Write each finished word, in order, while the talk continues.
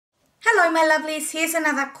Hello my lovelies, here's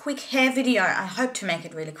another quick hair video. I hope to make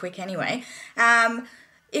it really quick anyway.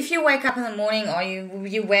 If you wake up in the morning or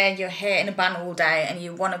you wear your hair in a bun all day and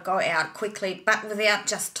you want to go out quickly but without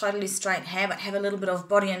just totally straight hair but have a little bit of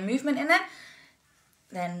body and movement in it,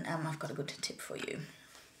 then I've got a good tip for you.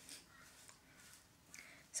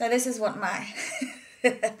 So this is what my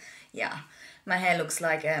my hair looks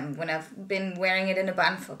like when I've been wearing it in a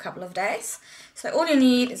bun for a couple of days. So all you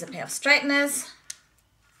need is a pair of straighteners.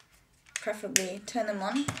 Preferably turn them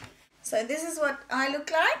on. So this is what I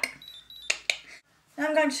look like. Now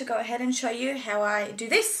I'm going to go ahead and show you how I do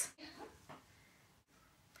this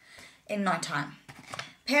in no time.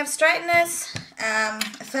 A pair of straighteners, a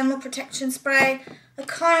thermal protection spray, a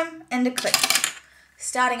comb and a clip.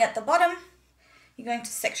 Starting at the bottom, you're going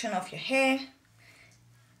to section off your hair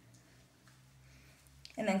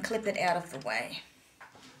and then clip it out of the way.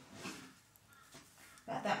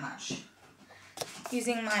 About that much.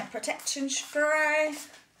 Using my protection spray,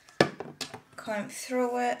 comb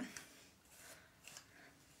through it.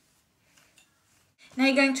 Now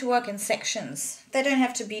you're going to work in sections. They don't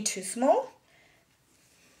have to be too small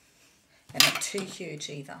and not too huge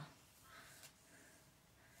either.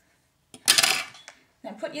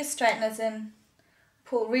 Now put your straighteners in,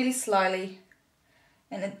 pull really slowly,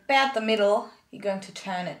 and at about the middle you're going to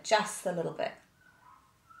turn it just a little bit.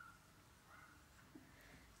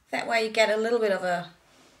 That way you get a little bit of a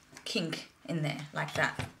kink in there, like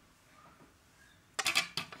that.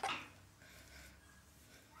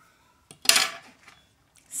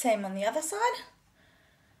 Same on the other side.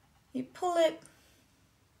 You pull it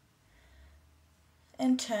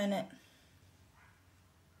and turn it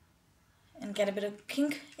and get a bit of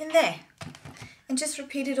kink in there. And just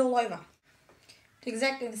repeat it all over. Do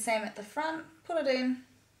exactly the same at the front. Put it in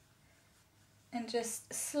and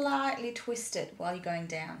just slightly twist it while you're going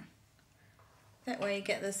down. That way you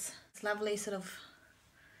get this lovely sort of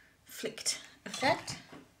flicked effect.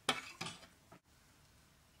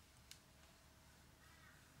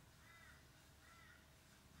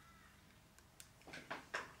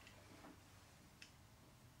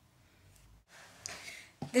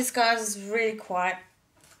 This, guys, is really quite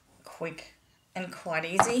quick and quite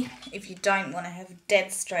easy if you don't want to have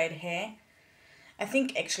dead straight hair. I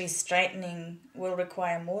think actually straightening will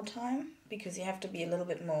require more time because you have to be a little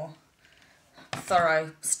bit more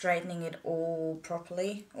thorough straightening it all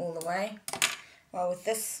properly all the way. While with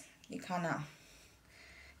this you kind of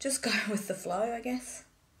just go with the flow, I guess.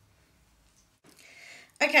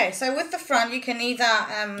 Okay, so with the front you can either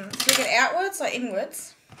flick it outwards or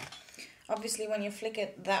inwards. Obviously when you flick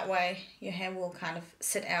it that way your hair will kind of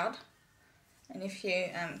sit out, and if you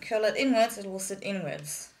curl it inwards it will sit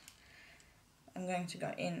inwards. I'm going to go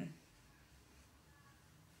in.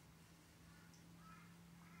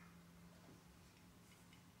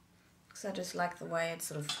 Because I just like the way it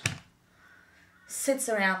sort of sits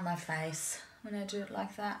around my face when I do it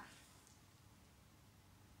like that.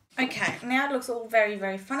 Okay, now it looks all very,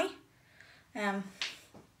 very funny. But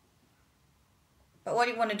what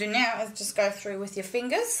you want to do now is just go through with your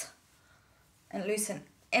fingers and loosen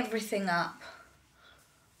everything up.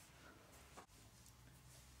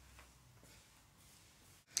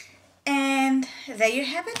 And there you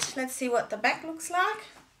have it. Let's see what the back looks like.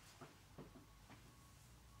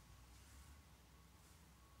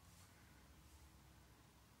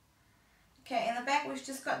 Okay, in the back we've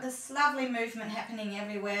just got this lovely movement happening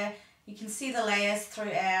everywhere. You can see the layers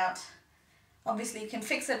throughout. Obviously you can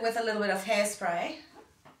fix it with a little bit of hairspray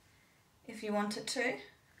if you wanted to.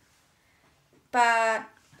 But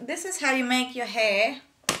this is how you make your hair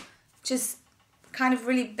just kind of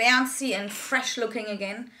really bouncy and fresh looking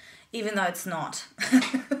again, even though it's not.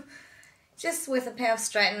 Just with a pair of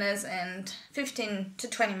straighteners and 15 to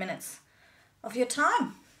 20 minutes of your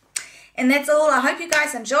time. And that's all. I hope you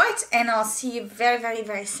guys enjoyed, and I'll see you very, very,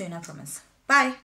 very soon, I promise. Bye.